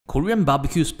Korean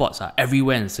barbecue spots are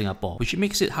everywhere in Singapore, which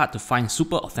makes it hard to find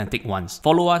super authentic ones.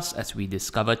 Follow us as we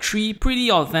discover 3 pretty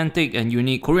authentic and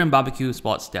unique Korean barbecue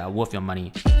spots that are worth your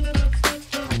money.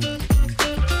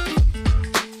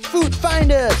 Food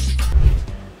Finders!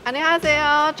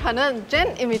 안녕하세요. 저는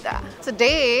Jen입니다.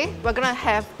 Today, we're gonna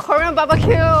have Korean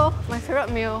barbecue, my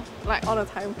favorite meal, like all the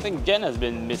time. I think Jen has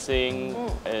been missing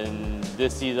in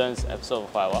this season's episode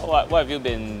for a while. What have you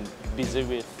been busy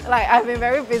with? Like, I've been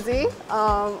very busy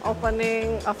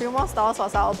opening a few more stores for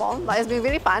Salbon, but it's been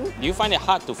really fun. Do you find it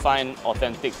hard to find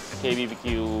authentic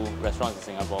KBBQ restaurants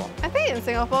in Singapore? I think in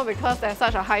Singapore, because there's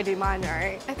such a high demand,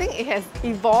 right? I think it has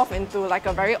evolved into like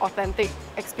a very authentic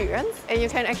experience, and you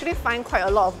can actually find quite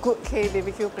a lot of good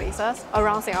KBBQ places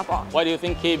around Singapore. Why do you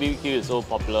think KBBQ is so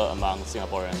popular among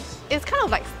Singaporeans? It's kind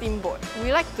of like steamboat.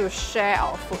 We like to share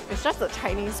our food. It's just the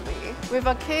Chinese way. With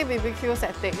a KBBQ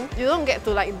setting, you don't get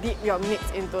to like dip your meats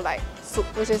into like soup,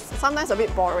 which is sometimes a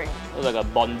bit boring. It's like a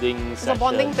bonding session. It's a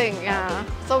bonding thing, yeah.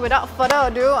 So without further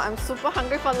ado, I'm super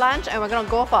hungry for lunch and we're gonna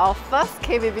go for our first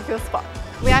KBBQ spot.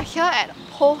 We are here at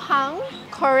Pohang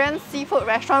Korean seafood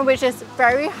restaurant, which is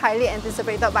very highly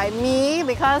anticipated by me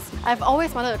because I've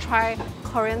always wanted to try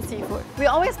Korean seafood. We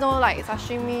always know like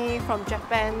sashimi from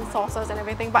Japan, sauces and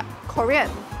everything, but Korean,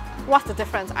 what's the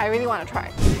difference? I really want to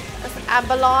try. There's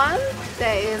abalone,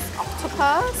 there is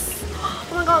octopus.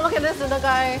 Oh my god, look at this little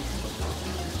guy.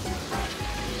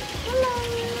 Hello.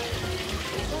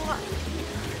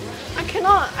 I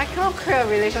cannot create a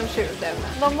relationship with them.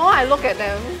 The more I look at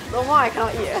them, the more I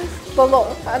cannot eat.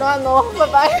 Telok, I don't know.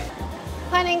 Bye bye.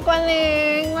 欢迎光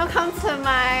临. Welcome to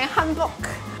my hanbok.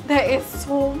 There is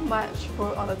so much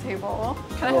food on the table.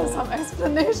 Can I have some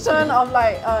explanation of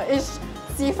like each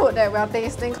seafood that we are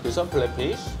tasting? This one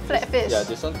flatfish. Flatfish. Yeah,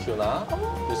 this one tuna.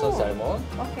 This one salmon.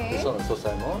 Okay. This one also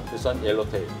salmon. This one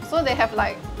yellowtail. So they have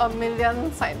like a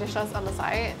million side dishes on the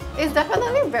side. It's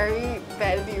definitely very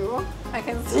value. I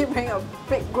can see bring a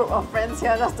big group of friends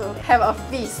here just to have a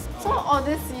feast. So all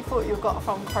this seafood you got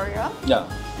from Korea? Yeah,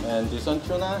 and this one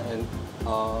tuna and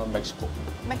Mexico.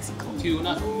 Mexico.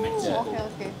 Tuna from Mexico. Okay,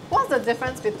 okay. What's the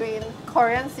difference between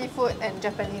Korean seafood and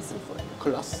Japanese seafood?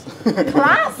 Class.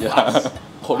 Class? Yeah,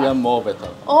 Korean more better.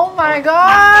 Oh my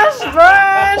gosh,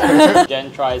 burn!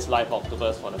 Jen tries live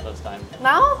octopus for the first time.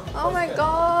 Now? Oh my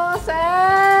god,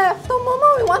 Seth! The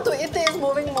moment we want to eat it is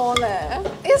moving more leh.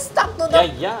 It's stuck to the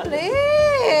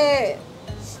plate!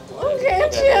 Okay,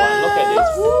 cheers! Look at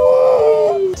this.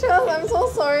 Woo. Cheers, I'm so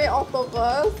sorry,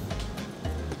 octopus.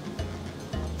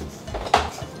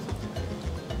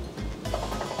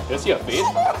 You see your face?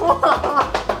 Oh,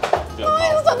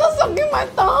 you started sucking my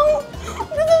tongue.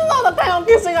 This is not the kind of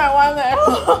kissing I want.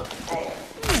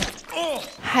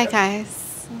 Hi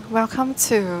guys, welcome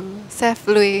to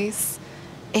SETHLUI's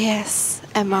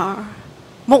ASMR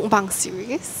mukbang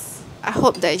series. I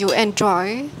hope that you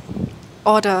enjoy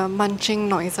all the munching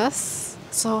noises.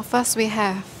 So first we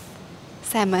have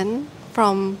salmon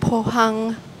from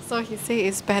Pohang. So he says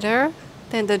it's better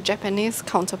than the Japanese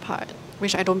counterpart,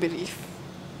 which I don't believe.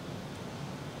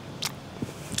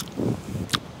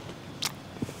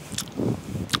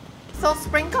 So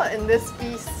sprinkled in this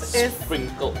piece is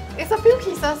it's a few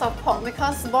pieces of pork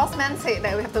because boss man said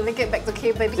that we have to link it back to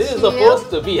KBBQ. This is supposed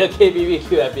to be a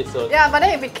KBBQ episode. Yeah, but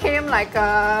then it became like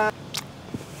a...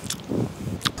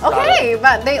 Okay,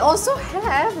 but they also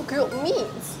have grilled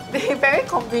meats. They very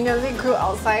conveniently grill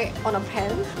outside on a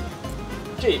pan.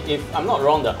 Actually, if I'm not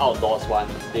wrong, the outdoors one,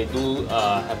 they do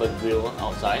have a grill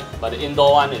outside, but the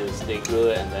indoor one is they grill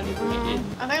it and then they bring it in.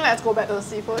 I think let's go back to the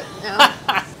seafood.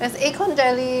 Yeah. There's acorn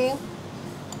jelly.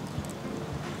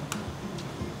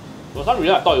 For some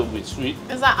reason, I thought it would be sweet.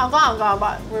 It's like agar-agar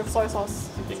but with soy sauce.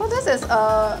 So this is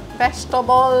a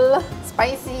vegetable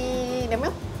spicy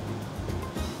ramyeon.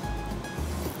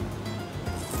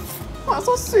 Wow,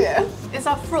 so sweet. It's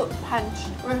a fruit punch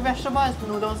with vegetable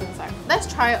noodles inside. Let's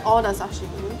try all the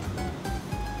sashimi.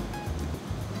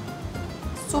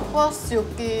 Super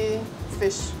silky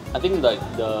fish. I think like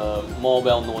the more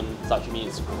well-known sashimi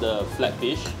is the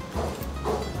flatfish.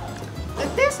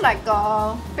 It tastes like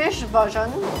a fish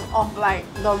version of like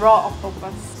the raw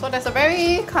octopus. So there's a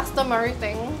very customary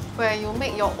thing where you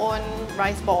make your own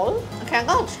rice ball. Okay, I'm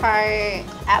gonna try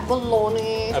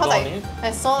abalone because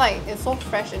like, it's so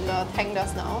fresh in the tank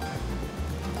just now.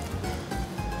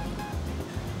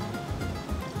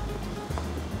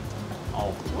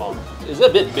 Oh wow. Is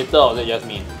it a bit bitter or is it just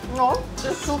meat? No,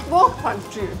 it's super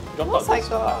crunchy. Looks like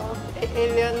a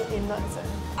alien innards.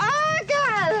 Ah,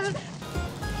 God!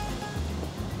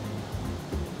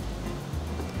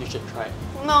 You should try it.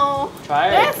 No. Try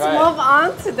it. Let's move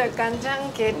on to the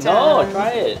ganjang kechil. No,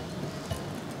 try it.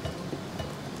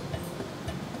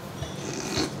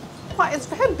 But it's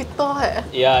very bitter eh.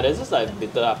 Yeah, there's just like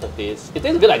bitter aftertaste. It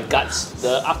tastes a bit like guts.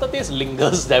 The aftertaste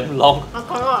lingers damn long. I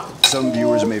cannot. Some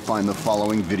viewers may find the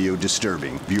following video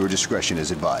disturbing. Viewer discretion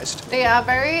is advised. They are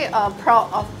very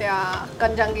proud of their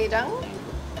ganjang-gejang.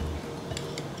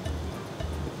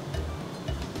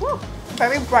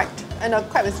 Very bright, and the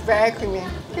crab is very creamy.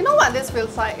 You know what this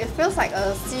feels like? It feels like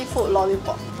a seafood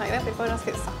lollipop. Like that people just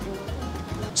keep sucking.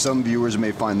 Some viewers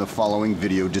may find the following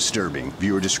video disturbing.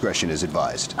 Viewer discretion is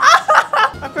advised.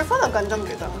 I prefer the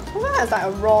ganjang-gejang. This one has like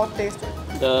a raw taste to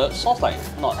it. The sauce like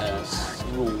not as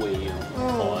入味, you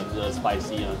know, or the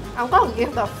spicy. I'm gonna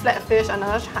give the flatfish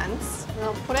another chance.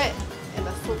 I'm gonna put it in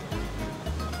the soup.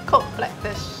 Cooked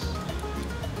flatfish.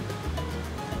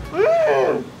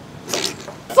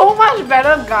 So much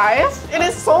better, guys. It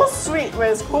is so sweet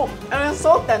when it's cooked and it's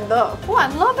so tender. Oh, I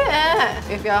love it eh.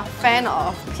 If you're a fan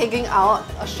of pigging out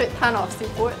a shit ton of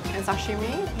seafood and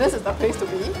sashimi, this is the place to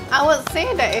be. I would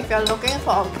say that if you're looking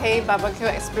for a K-barbecue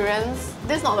experience,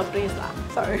 this is not the place lah.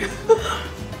 Sorry.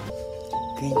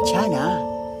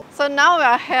 So now we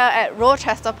are here at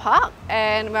Rochester Park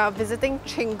and we are visiting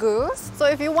Chingu's. So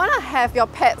if you want to have your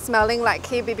pet smelling like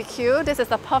KBBQ, this is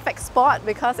the perfect spot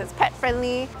because it's pet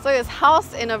friendly. So it's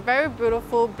housed in a very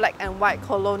beautiful black and white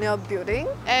colonial building,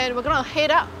 and we're gonna head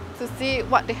up to see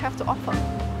what they have to offer.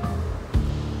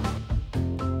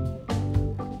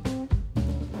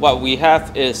 What we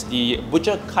have is the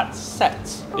butcher cut set,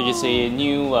 which is a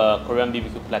new Korean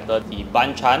BBQ platter. The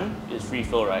banchan is free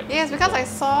flow, right? Yes, because I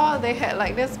saw they had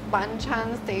like this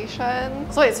banchan station.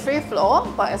 So it's free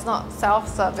flow, but it's not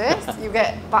self-service. You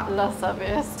get butler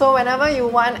service. So whenever you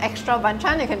want extra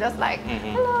banchan, you can just like,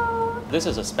 hello. This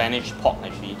is a Spanish pork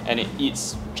actually, and it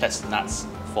eats chestnuts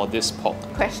for this pork.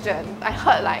 Question. I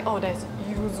heard like, oh, there's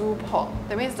yuzu pork.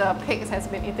 That means the pig has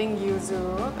been eating yuzu.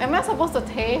 Am I supposed to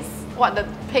taste what the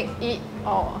pig eat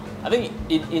or? I think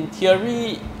in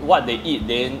theory, what they eat,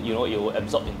 then you know it will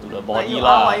absorb into the body Like you lah.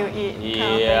 are what you eat,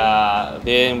 kind of Yeah.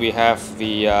 Then we have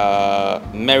the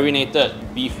marinated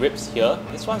beef ribs here.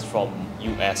 This one's from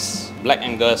US. Black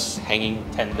Angus hanging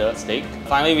tender steak.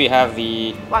 Finally, we have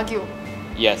the Wagyu.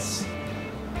 yes.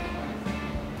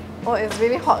 Oh, it's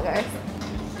really hot, guys.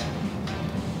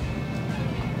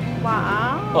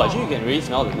 Wow. Oh, actually, you can really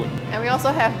smell the wood. And we also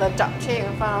have the japchae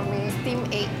in front of me,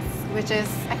 steamed eggs, which is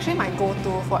actually my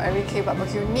go-to for every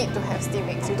K-barbecue. You need to have steamed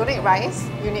eggs. You don't need rice,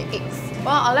 you need eggs.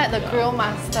 Well, I'll let the grill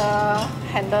master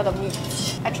handle the meat.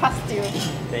 I trust you.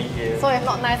 Thank you. So if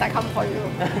not nice, I come for you.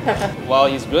 While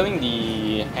he's grilling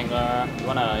the hanger, you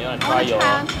wanna try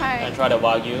try the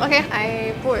wagyu? Okay,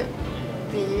 I put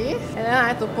beef, and then I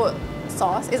have to put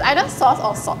sauce. It's either sauce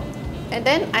or salt. And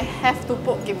then I have to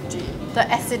put kimchi. The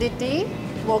acidity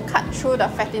will cut through the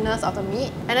fattiness of the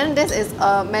meat. And then this is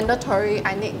a mandatory,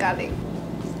 I need garlic.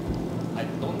 I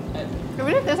don't add. It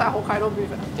really tastes like Hokkaido beef.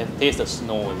 You can taste the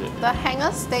snow, is it? The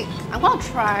hanger steak, I'm gonna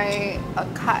try a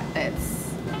cut that's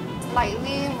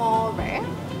slightly more rare.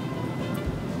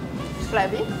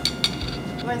 Flabby.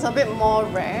 When it's a bit more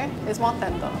rare, it's more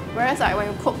tender. Whereas like when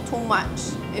you cook too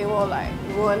much, it will like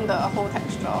ruin the whole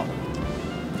texture.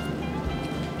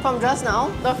 From just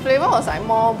now, the flavor was like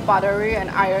more buttery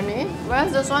and irony,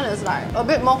 whereas this one is like a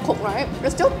bit more cooked, right?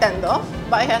 It's still tender,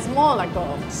 but it has more like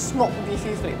a smoked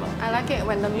beefy flavor. I like it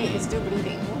when the meat is still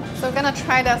bleeding. So we're gonna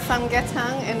try the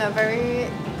samgyetang in a very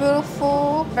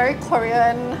beautiful, very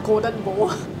Korean golden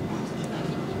bowl.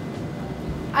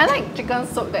 I like chicken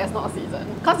soup that is not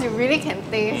seasoned because you really can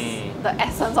taste the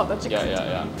essence of the chicken.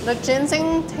 Yeah. The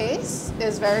ginseng taste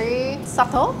is very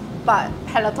subtle but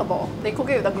palatable. They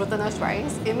cook it with the glutinous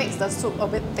rice. It makes the soup a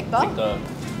bit thicker.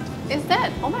 Is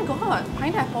that, oh my god,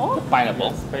 pineapple?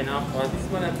 Pineapple. Yes, pineapple.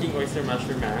 This one I think oyster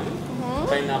mushroom, ma'am.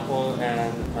 Pineapple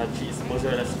and cheese,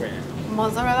 mozzarella square.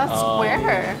 Mozzarella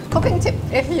square. Cooking tip,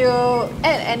 if you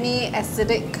add any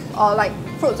acidic or like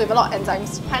fruits with a lot of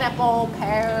enzymes, pineapple,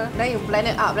 pear, then you blend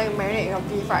it up, then you marinate your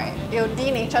beef, right? It will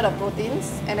denature the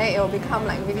proteins and then it will become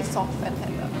like really soft and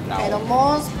tender. Okay, the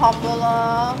most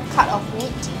popular cut of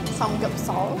meat,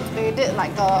 samgyeopsal. They did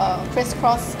like a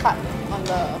crisscross cut on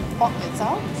the pork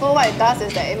itself. So what it does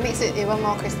is that it makes it even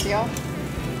more crispier.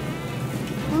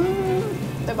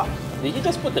 Did you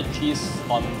just put the cheese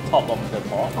on top of the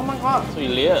pork? Oh my god. So you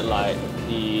layered like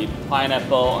the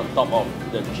pineapple on top of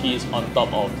the cheese on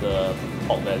top of the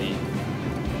pork belly.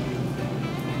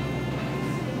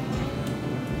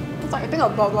 It's like eating a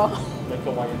burger. Like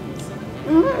Hawaiian pizza.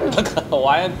 Like a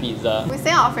Hawaiian pizza. We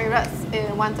say our favorites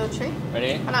in 1, 2, 3.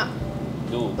 Ready? 1,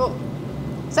 Do.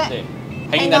 2, set.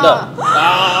 Hanging tender.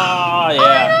 Ah, yeah.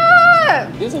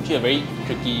 it? This is actually a very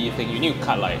tricky thing. You need to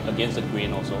cut like against the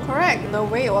grain also. Correct. The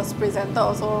way it was presented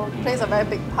also plays a very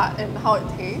big part in how it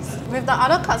tastes. With the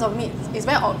other cuts of meat, it's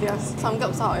very obvious.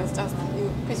 Samgyeopsal is just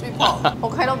crispy pork.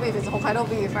 Hokkaido beef is Hokkaido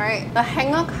beef, right? The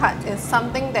hanger cut is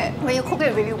something that when you cook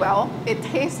it really well, it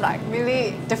tastes like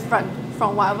really different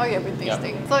from whatever you've been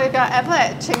tasting. So if you're ever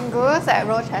at Chingu's at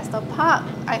Rochester Park,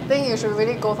 I think you should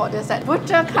really go for this set.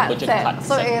 Butcher cut set.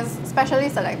 So it's specially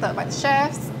selected by the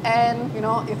chefs and you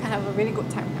know, you can have a really good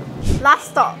time here. Last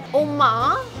stop,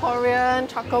 OMMA, Korean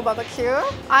charcoal barbecue.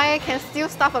 I can still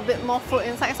stuff a bit more food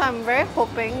inside, so I'm very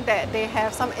hoping that they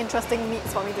have some interesting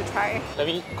meats for me to try. Let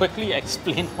me quickly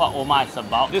explain what OMMA is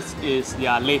about. This is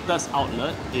their latest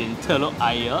outlet in Telok,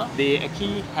 Ayer. They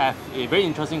actually have a very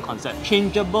interesting concept.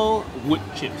 Changeable wood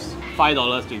chips.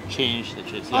 $5 to change the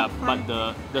chips, yeah. But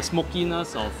the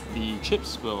smokiness of the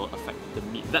chips will affect the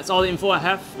meat. That's all the info I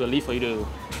have. We'll leave for you to...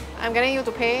 I'm getting you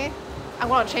to pay. I'm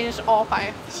gonna change all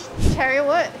 5. Cherry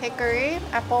wood, hickory,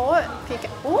 apple wood, pecan.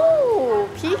 Ooh,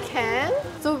 pecan.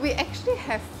 So we actually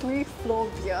have free flow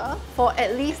beer for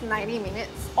at least 90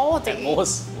 minutes all day. At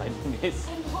most 90 minutes.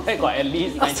 I got at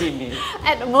least 90 minutes.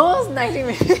 At most 90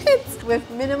 minutes with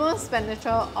minimum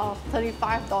expenditure of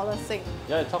 $35 Sing.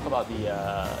 Yeah, talk about the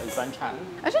banchan.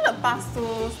 Actually the past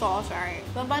 2 stores, right?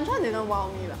 The banchan didn't wow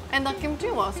me. And the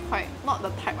kimchi was quite not the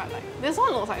type I like. This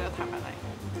one looks like the type I like.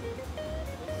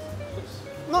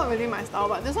 Not really my style,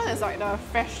 but this one is like the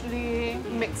freshly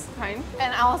mixed kind.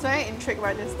 And I was very intrigued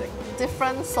by this thing.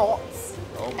 Different salts.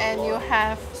 And you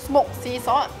have smoked sea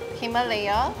salt,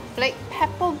 Himalaya, flake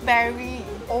pepperberry,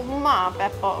 OMMA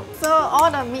pepper. So all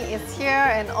the meat is here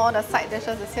and all the side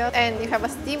dishes is here. And you have a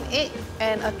steamed egg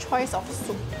and a choice of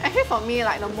soup. Actually for me,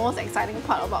 like the most exciting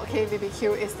part about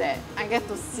KBBQ is that I get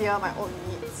to sear my own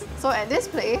meats. So at this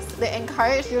place, they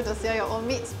encourage you to sear your own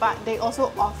meats, but they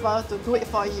also offer to do it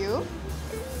for you.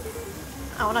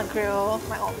 I want to grill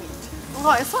my own meat. Oh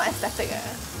god, it's so aesthetic eh.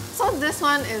 So this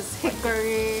one is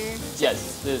hickory.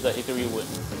 Yes, this is the hickory wood.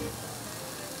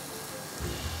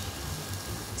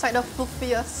 It's like the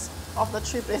fluffiest of the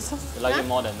 3 places. You like it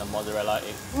more than the mozzarella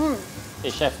egg. Hey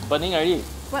chef, burning already.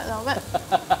 Wet now, wet.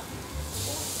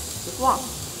 Wow.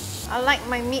 I like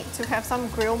my meat to have some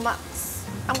grill marks.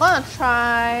 I'm gonna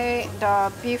try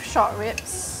the beef short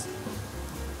ribs.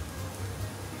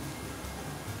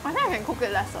 I think I can cook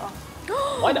it lesser.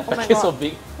 Why the Oh my pancake so god.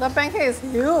 big? The pancake is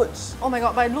huge. Oh my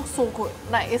god, but it looks so good.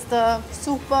 Like it's the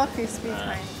super crispy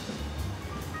kind.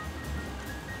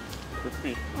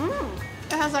 Crispy.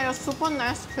 It has like a super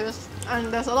nice crisp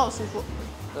and there's a lot of seafood.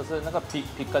 这是那个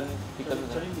pecan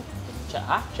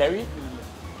cherry?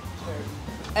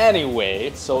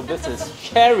 Anyway, so this is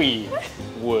cherry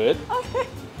wood. Okay,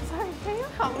 sorry, can you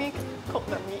help me cook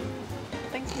the meat?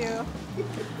 Thank you.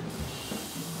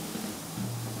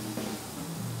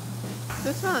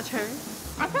 This one a cherry?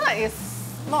 I feel like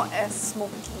it's not as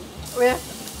smoky. With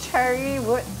cherry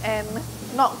wood and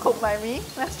not cooked by me.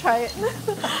 Let's try it.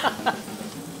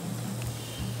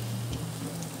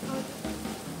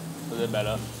 Does it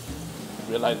matter?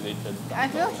 Realization. I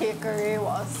feel hickory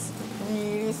was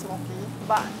really smoky,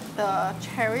 but the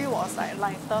cherry was like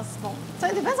lighter smoke. So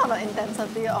it depends on the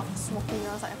intensity of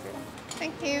smokiness, I feel.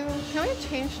 Thank you. Can we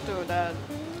change to the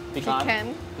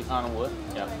pecan? Pecan wood,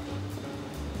 yeah.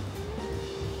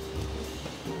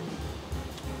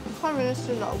 Can't really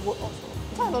see the wood also.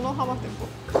 So I don't know how much they put.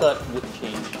 Third wood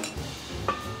change.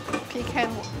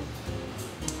 Pecan wood.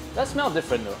 That smells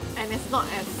different though. And it's not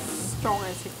as strong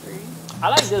as hickory. I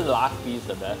like this last piece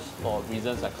the best for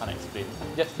reasons I can't explain.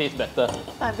 It just tastes better.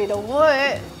 Might be the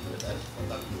wood.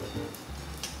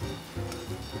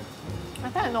 I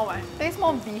think I know why. It tastes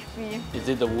more beefy. Is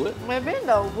it the wood? Maybe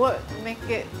the wood make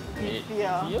it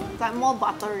beefier. Beefier? It's like more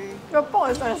buttery. The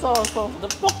pork is nicer also. The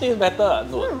pork tastes better.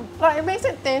 No. Like it makes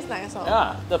it taste nicer.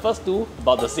 Yeah, the first two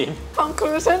about the same.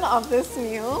 Conclusion of this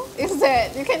meal is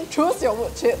that you can choose your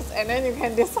wood chips and then you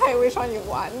can decide which one you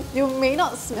want. You may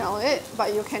not smell it,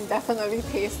 but you can definitely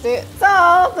taste it. So,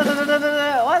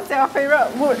 what's your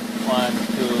favorite wood? 1,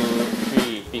 2,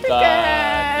 3. Pecan. Pecan.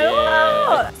 Yeah.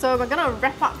 Wow. So we're gonna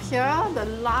wrap up here, the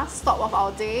last stop of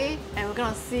our day, and we're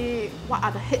gonna see what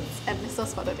are the hits and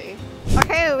misses for the day.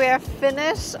 Okay, we have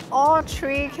finished all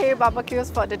 3 K barbecues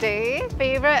for the day.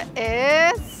 Favorite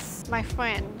is my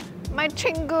friend. My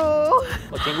Chingu. Oh,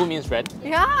 Chingu means red?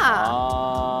 Yeah.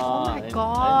 Oh my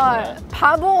god.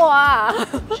 Pabo ah.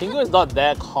 Chingu is not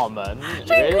that common.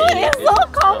 Chingu is so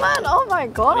common. Oh my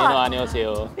god.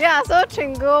 Yeah, so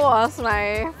Chingu was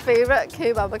my favorite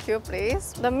K-barbecue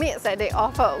place. The meats that they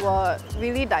offered were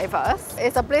really diverse.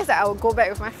 It's a place that I would go back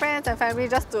with my friends and family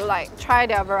just to like try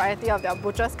their variety of their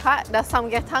butcher's cut. The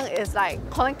samgyetang is like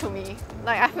calling to me.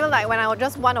 Like I feel like when I would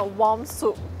just want a warm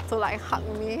soup to like hug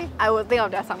me, I would think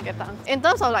of their samgyetang. In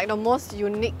terms of like the most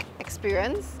unique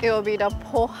experience, it will be the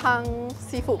Pohang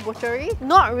seafood butchery.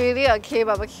 Not really a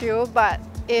K-barbecue, but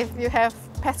if you have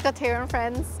pescatarian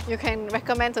friends, you can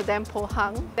recommend to them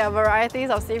Pohang. Their varieties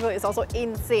of seafood is also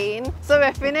insane. So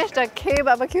we finished the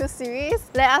K-barbecue series.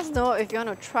 Let us know if you want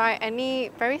to try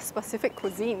any very specific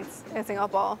cuisines in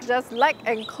Singapore. Just like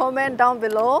and comment down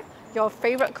below your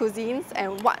favorite cuisines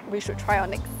and what we should try out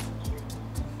next.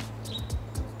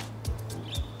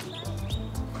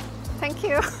 Thank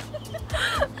you.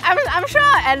 I'm sure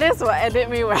Alice will edit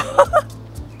me well.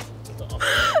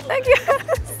 Thank you.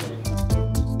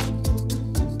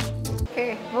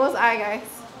 Okay, bullseye guys.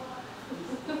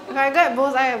 If I get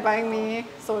bullseye, you're buying me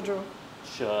soju.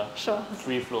 Sure. Sure.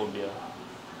 Free flow beer.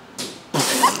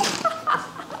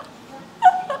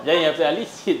 Then you have to at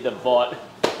least hit the board.